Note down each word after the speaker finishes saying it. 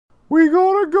We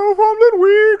gonna go fumbling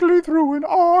weekly through an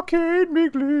arcade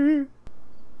meekly.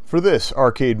 For this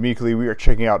arcade meekly, we are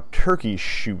checking out Turkey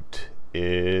Shoot.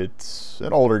 It's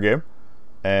an older game,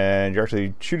 and you're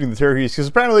actually shooting the turkeys because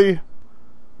apparently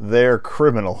they're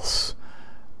criminals.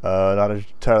 Not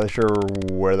entirely sure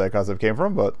where that concept came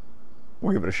from, but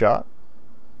we'll give it a shot.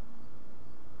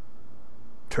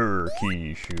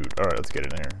 Turkey Shoot. Alright, let's get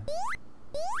in here.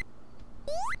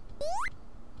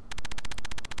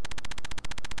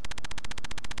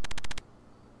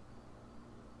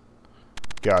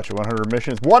 Gotcha, 100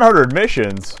 missions. 100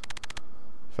 missions!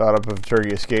 Foul up if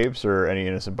turkey escapes or any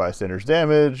innocent bystanders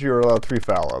damage, you're allowed 3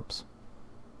 foul ups.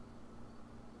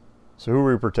 So who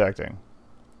are we protecting?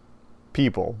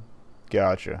 People.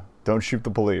 Gotcha. Don't shoot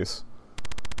the police.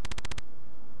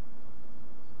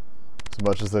 As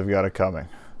much as they've got it coming.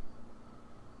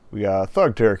 We got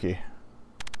Thug Turkey.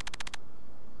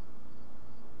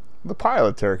 The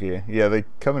Pilot Turkey. Yeah, they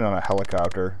come in on a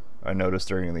helicopter, I noticed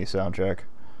during the sound check.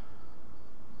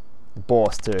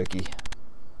 Boss Turkey.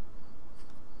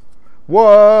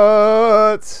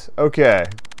 What? Okay.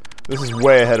 This is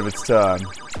way ahead of its time.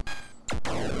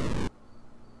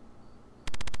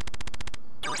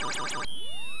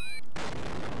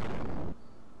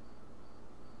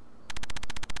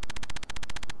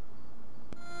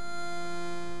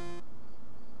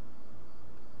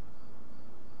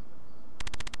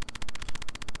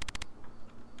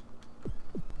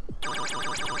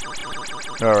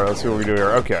 Alright, let's see what we do here.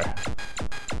 Okay.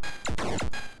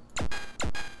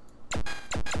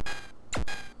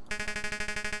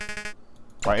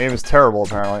 My aim is terrible,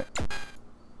 apparently.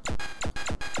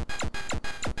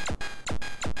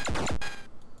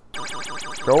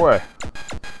 Go away.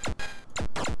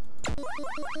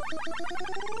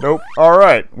 Nope.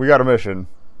 Alright, we got a mission.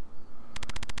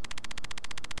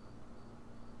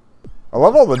 I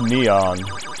love all the neon.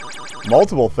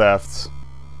 Multiple thefts.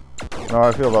 I don't know how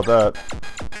I feel about that.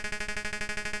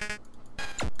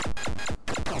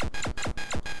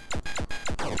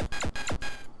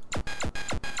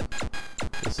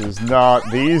 This is not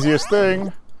the easiest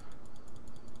thing.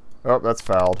 Oh, that's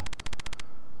fouled.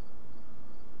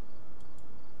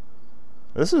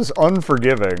 This is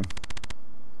unforgiving.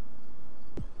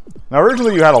 Now,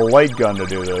 originally you had a light gun to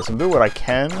do this. I'm doing what I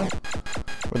can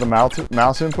with the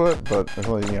mouse input, but there's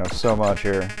only, so much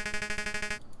here.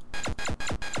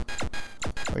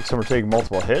 Like some are taking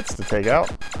multiple hits to take out.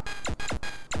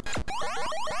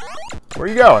 Where are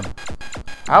you going?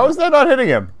 How is that not hitting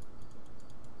him?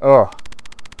 Ugh.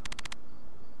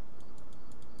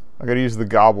 I gotta use the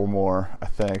gobble more, I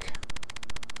think.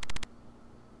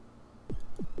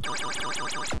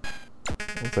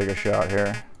 We'll take a shot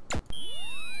here.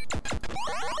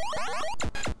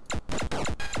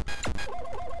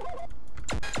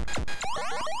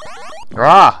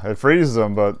 Ah! It freezes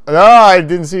him, but... Ah! I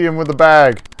didn't see him with the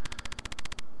bag!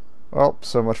 Well,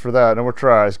 so much for that. No more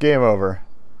tries. Game over.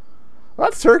 Well,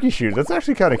 that's Turkey Shoot. That's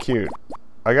actually kind of cute.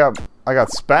 I got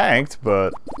spanked,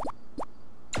 but...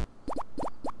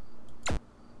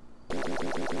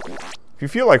 If you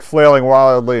feel like flailing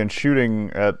wildly and shooting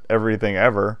at everything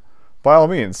ever, by all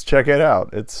means, check it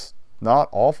out. It's not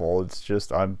awful. It's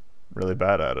just I'm really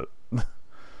bad at it.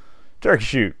 Turkey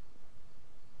Shoot.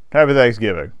 Happy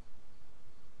Thanksgiving.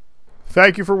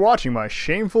 Thank you for watching my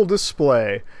shameful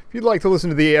display. If you'd like to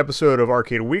listen to the episode of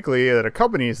Arcade Weekly that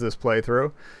accompanies this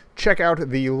playthrough, check out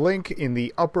the link in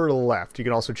the upper left. You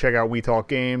can also check out We Talk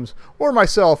Games or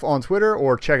myself on Twitter,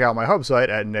 or check out my hub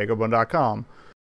site at negobun.com.